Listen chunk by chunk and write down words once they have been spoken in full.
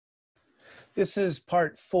This is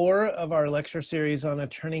part 4 of our lecture series on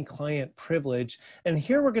attorney-client privilege. And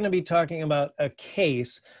here we're going to be talking about a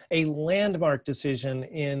case, a landmark decision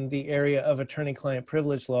in the area of attorney-client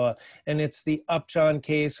privilege law. And it's the Upjohn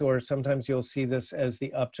case, or sometimes you'll see this as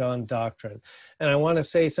the Upjohn Doctrine. And I want to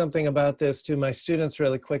say something about this to my students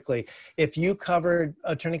really quickly. If you covered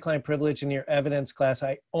attorney-client privilege in your evidence class,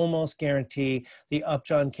 I almost guarantee the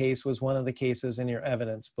Upjohn case was one of the cases in your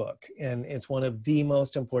evidence book. And it's one of the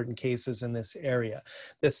most important cases in this area.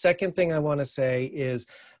 The second thing I want to say is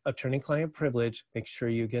attorney-client privilege, make sure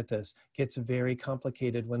you get this, gets very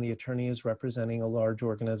complicated when the attorney is representing a large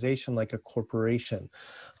organization like a corporation.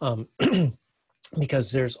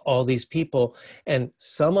 Because there's all these people, and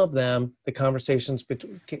some of them, the conversations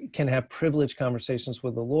can have privileged conversations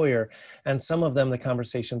with the lawyer, and some of them, the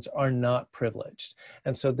conversations are not privileged.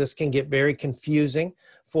 And so this can get very confusing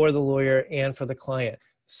for the lawyer and for the client.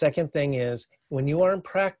 Second thing is, when you are in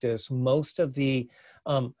practice, most of the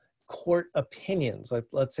court opinions, like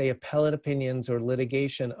let's say appellate opinions or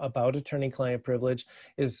litigation about attorney-client privilege,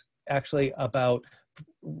 is actually about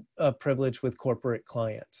privilege with corporate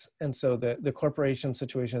clients. And so the corporation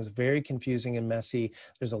situation is very confusing and messy.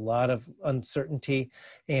 There's a lot of uncertainty,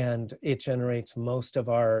 and it generates most of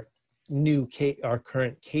our our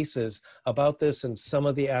current cases about this, and some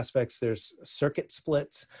of the aspects there's circuit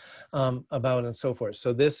splits about and so forth.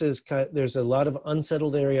 So this is there's a lot of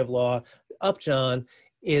unsettled area of law. Upjohn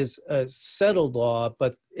is a settled law,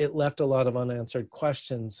 but it left a lot of unanswered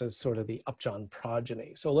questions as sort of the Upjohn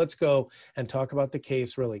progeny. So let's go and talk about the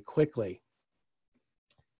case really quickly.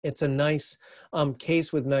 It's a nice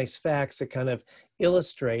case with nice facts that kind of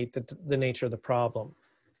illustrate the nature of the problem.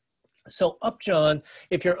 So Upjohn,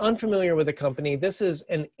 if you're unfamiliar with the company, this is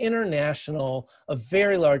an international, a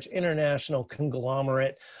very large international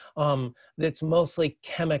conglomerate that's mostly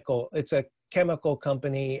chemical. It's a chemical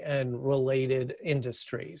company and related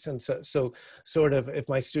industries. And so sort of, if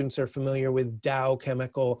my students are familiar with Dow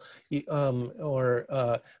Chemical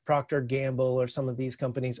or Procter Gamble or some of these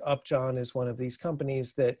companies, Upjohn is one of these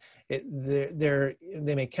companies that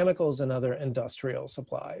they make chemicals and other industrial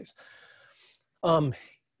supplies.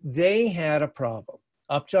 They had a problem.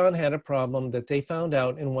 Upjohn had a problem that they found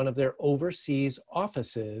out in one of their overseas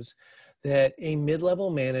offices, that a mid-level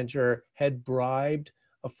manager had bribed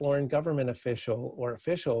a foreign government official or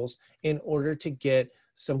officials in order to get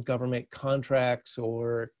some government contracts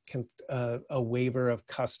or a waiver of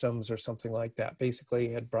customs or something like that. Basically,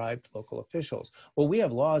 he had bribed local officials. Well, we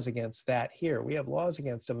have laws against that here. We have laws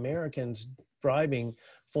against Americans bribing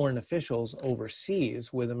foreign officials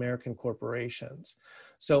overseas with American corporations.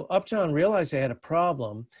 So Upjohn realized they had a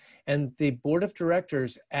problem, and the board of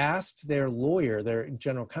directors asked their lawyer, their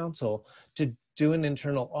general counsel, to do an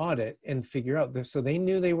internal audit and figure out this. So they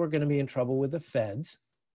knew they were going to be in trouble with the feds,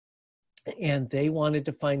 and they wanted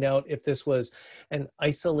to find out if this was an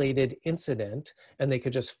isolated incident and they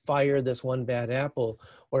could just fire this one bad apple,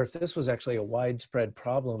 or if this was actually a widespread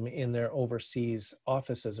problem in their overseas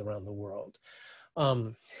offices around the world.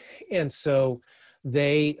 And so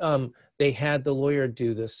they had the lawyer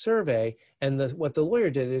do this survey, and what the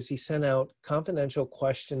lawyer did is he sent out confidential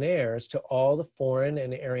questionnaires to all the foreign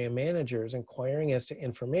and area managers inquiring as to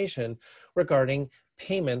information regarding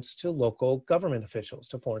payments to local government officials,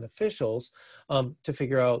 to foreign officials, to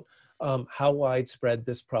figure out how widespread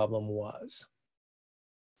this problem was.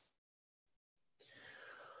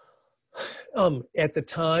 At the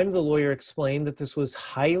time, the lawyer explained that this was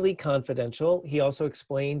highly confidential. He also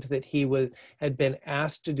explained that he had been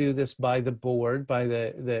asked to do this by the board, by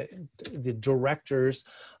the directors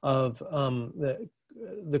of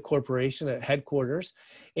the corporation at headquarters,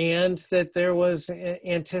 and that there was an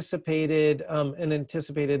anticipated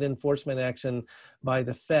enforcement action by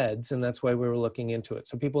the feds, and that's why we were looking into it.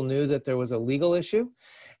 So people knew that there was a legal issue,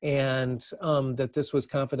 and that this was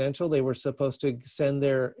confidential. They were supposed to send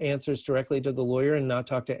their answers directly to the lawyer and not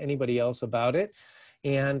talk to anybody else about it,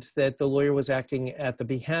 and that the lawyer was acting at the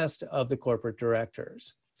behest of the corporate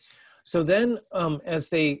directors. So then,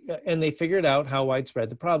 they figured out how widespread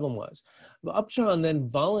the problem was. Upjohn then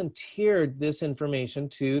volunteered this information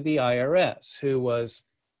to the IRS, who was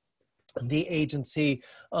the agency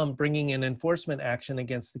bringing an enforcement action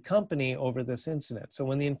against the company over this incident. So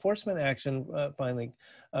when the enforcement action finally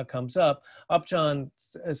comes up, Upjohn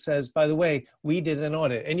says, by the way, we did an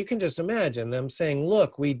audit. And you can just imagine them saying,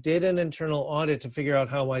 look, we did an internal audit to figure out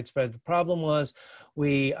how widespread the problem was.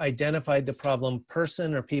 We identified the problem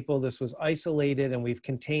person or people. This was isolated, and we've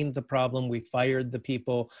contained the problem. We fired the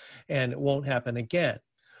people, and it won't happen again.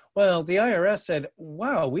 Well, the IRS said,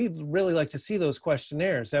 wow, we'd really like to see those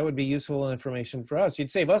questionnaires. That would be useful information for us.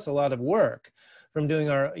 You'd save us a lot of work. from doing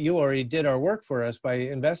you already did our work for us by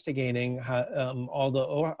investigating all the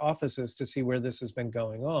offices to see where this has been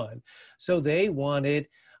going on. So they wanted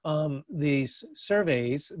these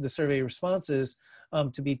surveys, the survey responses,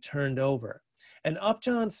 to be turned over. And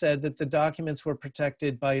Upjohn said that the documents were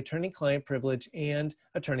protected by attorney-client privilege and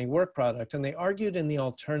attorney work product, and they argued in the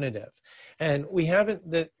alternative. And we haven't,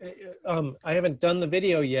 I haven't done the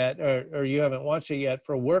video yet, or you haven't watched it yet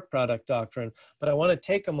for work product doctrine, but I want to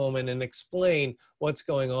take a moment and explain what's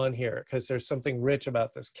going on here, because there's something rich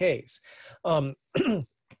about this case.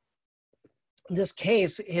 This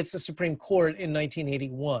case hits the Supreme Court in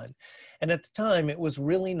 1981. And at the time, it was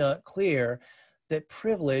really not clear that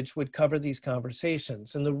privilege would cover these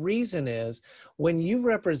conversations. And the reason is, when you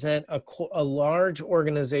represent a large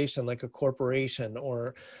organization like a corporation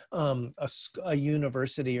or a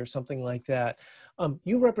university or something like that,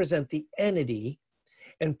 you represent the entity,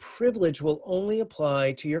 and privilege will only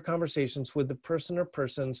apply to your conversations with the person or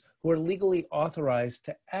persons who are legally authorized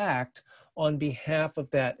to act on behalf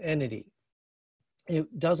of that entity.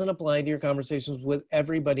 It doesn't apply to your conversations with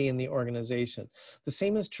everybody in the organization. The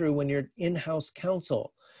same is true when you're in-house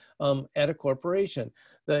counsel at a corporation.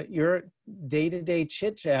 Your day-to-day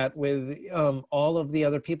chit-chat with all of the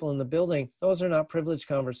other people in the building, those are not privileged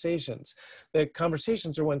conversations. The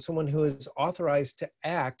conversations are when someone who is authorized to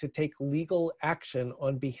act, to take legal action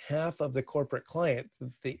on behalf of the corporate client,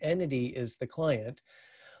 the entity is the client,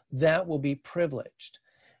 that will be privileged.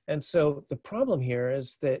 And so the problem here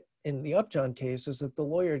is that in the Upjohn case is that the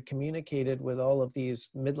lawyer had communicated with all of these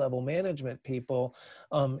mid-level management people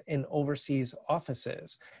in overseas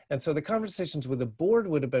offices. And so the conversations with the board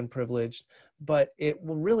would have been privileged, but it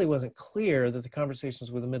really wasn't clear that the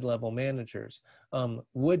conversations with the mid-level managers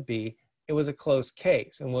would be. It was a closed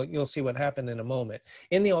case, and you'll see what happened in a moment.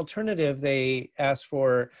 In the alternative, they asked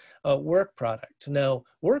for a work product. Now,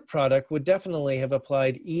 work product would definitely have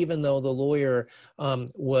applied even though the lawyer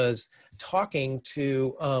was talking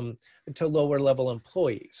to lower level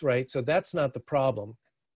employees, right? So that's not the problem.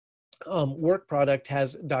 Work product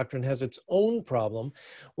doctrine has its own problem,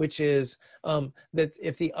 which is that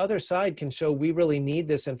if the other side can show we really need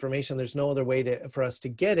this information, there's no other way for us to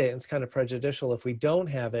get it, and it's kind of prejudicial if we don't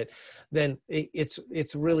have it, then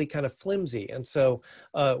it's really kind of flimsy. And so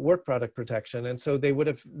work product protection. And so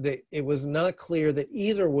it was not clear that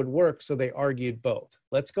either would work, so they argued both.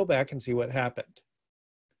 Let's go back and see what happened.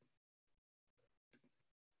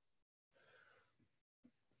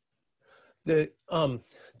 The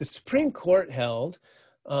Supreme Court held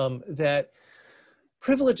that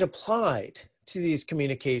privilege applied to these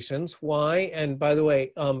communications. Why? And by the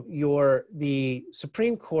way, the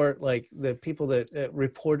Supreme Court, like the people that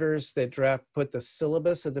reporters that put the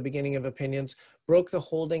syllabus at the beginning of opinions, broke the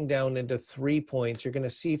holding down into 3 points. You're going to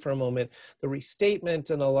see for a moment the restatement,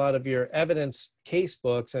 and a lot of your evidence case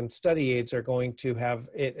books and study aids are going to have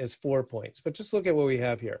it as 4 points. But just look at what we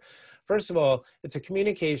have here. First of all, it's a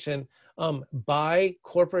communication by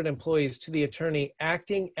corporate employees to the attorney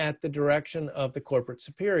acting at the direction of the corporate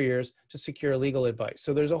superiors to secure legal advice.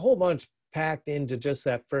 So there's a whole bunch packed into just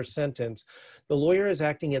that first sentence. The lawyer is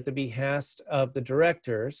acting at the behest of the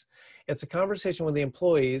directors. It's a conversation with the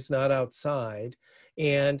employees, not outside.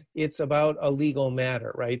 And it's about a legal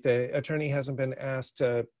matter, right? The attorney hasn't been asked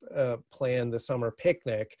to plan the summer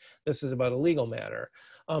picnic. This is about a legal matter.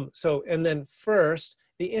 And then first,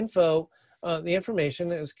 the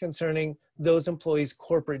information is concerning those employees'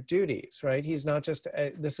 corporate duties, right? He's not just,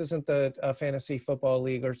 this isn't the fantasy football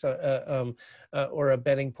league or a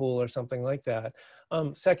betting pool or something like that.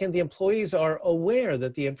 Second, the employees are aware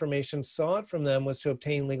that the information sought from them was to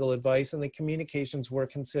obtain legal advice, and the communications were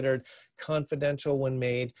considered confidential when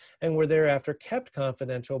made and were thereafter kept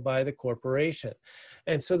confidential by the corporation.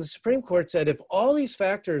 And so the Supreme Court said, if all these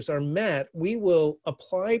factors are met, we will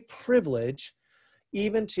apply privilege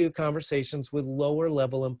even to conversations with lower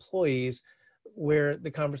level employees, where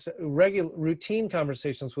the routine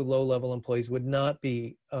conversations with low level employees would not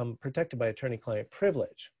be protected by attorney-client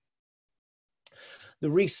privilege. The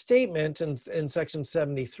restatement in Section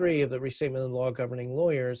 73 of the Restatement of the Law Governing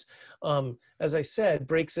Lawyers, as I said,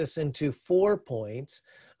 breaks this into 4 points,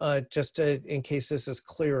 in case this is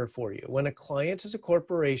clearer for you. When a client is a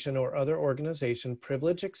corporation or other organization,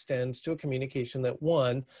 privilege extends to a communication that,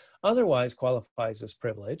 1, otherwise qualifies as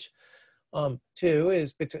privilege. 2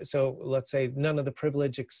 is, so let's say none of the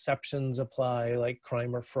privilege exceptions apply, like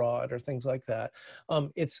crime or fraud or things like that.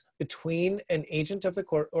 It's between an agent of the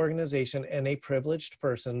organization and a privileged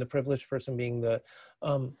person, the privileged person being the,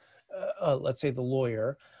 let's say the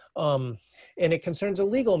lawyer. And it concerns a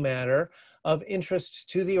legal matter of interest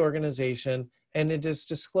to the organization and it is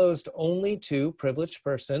disclosed only to privileged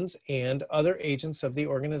persons and other agents of the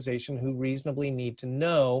organization who reasonably need to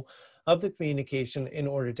know of the communication in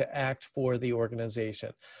order to act for the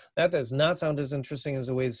organization. That does not sound as interesting as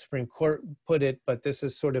the way the Supreme Court put it, but this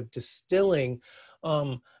is sort of distilling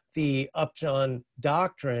the Upjohn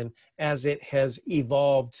Doctrine as it has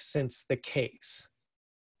evolved since the case.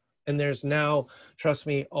 And there's now, trust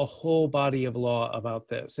me, a whole body of law about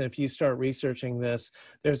this. And if you start researching this,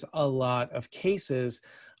 there's a lot of cases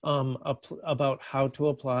about how to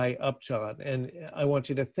apply Upjohn. And I want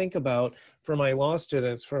you to think about, for my law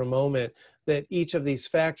students for a moment, that each of these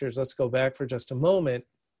factors, let's go back for just a moment,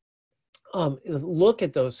 look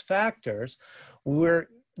at those factors. We're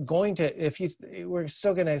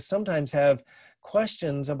still going to sometimes have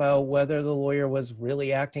questions about whether the lawyer was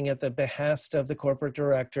really acting at the behest of the corporate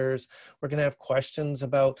directors. We're going to have questions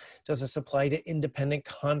about, does this apply to independent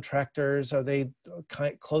contractors? Are they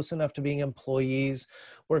close enough to being employees?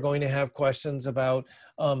 We're going to have questions about,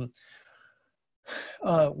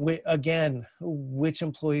 again, which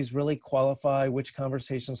employees really qualify, which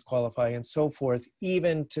conversations qualify, and so forth,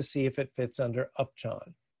 even to see if it fits under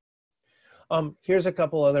Upjohn. Here's a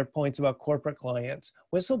couple other points about corporate clients.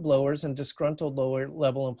 Whistleblowers and disgruntled lower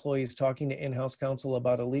level employees talking to in-house counsel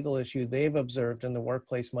about a legal issue they've observed in the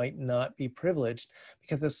workplace might not be privileged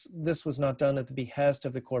because this was not done at the behest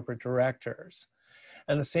of the corporate directors.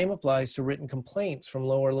 And the same applies to written complaints from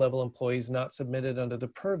lower level employees not submitted under the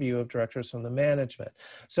purview of directors from the management.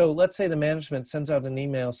 So let's say the management sends out an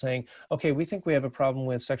email saying, okay, we think we have a problem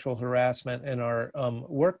with sexual harassment in our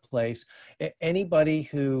workplace. Anybody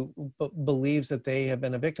who believes that they have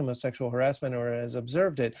been a victim of sexual harassment or has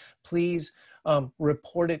observed it, please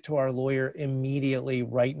report it to our lawyer immediately.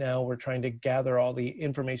 Right now, we're trying to gather all the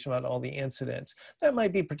information about all the incidents. That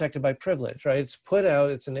might be protected by privilege, right? It's put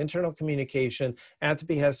out, it's an internal communication at the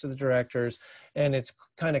behest of the directors, and it's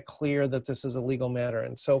kind of clear that this is a legal matter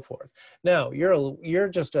and so forth. Now, you're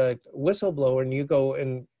just a whistleblower and you go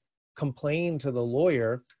and complain to the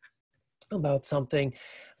lawyer about something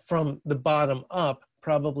from the bottom up.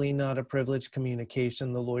 Probably not a privileged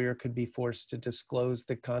communication. The lawyer could be forced to disclose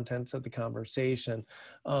the contents of the conversation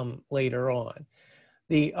later on.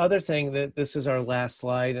 The other thing, that this is our last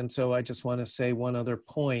slide, and so I just want to say one other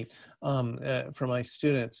point for my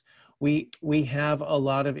students. We have a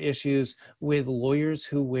lot of issues with lawyers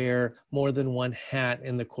who wear more than one hat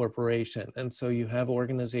in the corporation. And so you have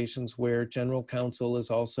organizations where general counsel is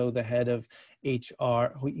also the head of HR,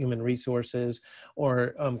 human resources,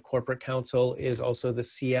 or corporate counsel is also the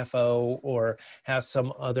CFO or has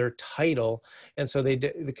some other title. And so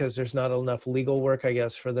because there's not enough legal work, I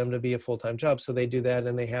guess, for them to be a full-time job. So they do that,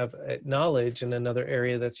 and they have knowledge in another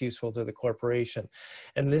area that's useful to the corporation.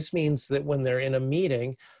 And this means that when they're in a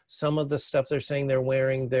meeting, some of the stuff they're saying, they're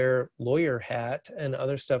wearing their lawyer hat, and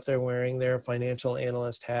other stuff they're wearing their financial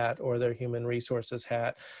analyst hat or their human resources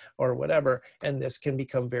hat or whatever. And this can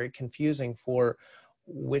become very confusing for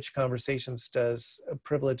which conversations does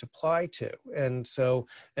privilege apply to. And so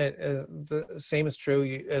the same is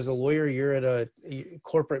true as a lawyer. You're at a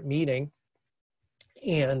corporate meeting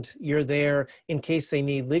and you're there in case they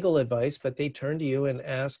need legal advice, but they turn to you and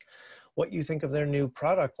ask what you think of their new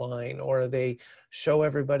product line, or they show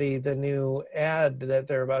everybody the new ad that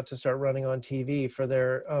they're about to start running on TV for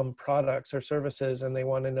their products or services, and they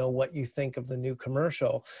want to know what you think of the new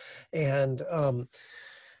commercial. And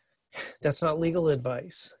that's not legal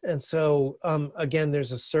advice. And so, again,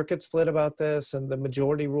 there's a circuit split about this, and the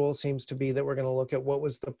majority rule seems to be that we're going to look at what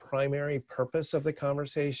was the primary purpose of the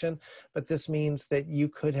conversation. But this means that you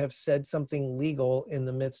could have said something legal in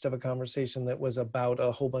the midst of a conversation that was about a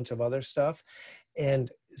whole bunch of other stuff. And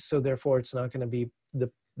so therefore, it's not going to be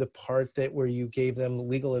the part that where you gave them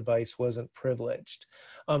legal advice wasn't privileged.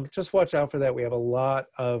 Just watch out for that. We have a lot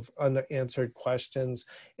of unanswered questions,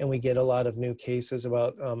 and we get a lot of new cases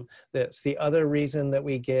about this. The other reason that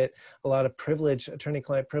we get a lot of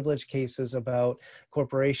attorney-client privilege cases about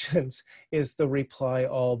corporations is the reply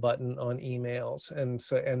all button on emails. And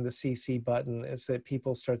the CC button is that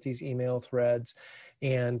people start these email threads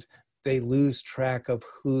and they lose track of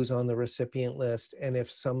who's on the recipient list. And if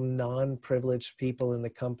some non-privileged people in the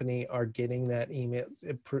company are getting that email,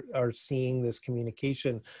 are seeing this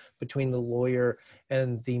communication between the lawyer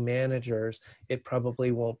and the managers, it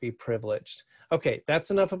probably won't be privileged. Okay, that's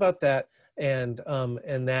enough about that. And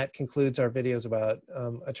that concludes our videos about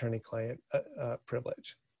attorney-client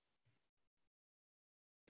privilege.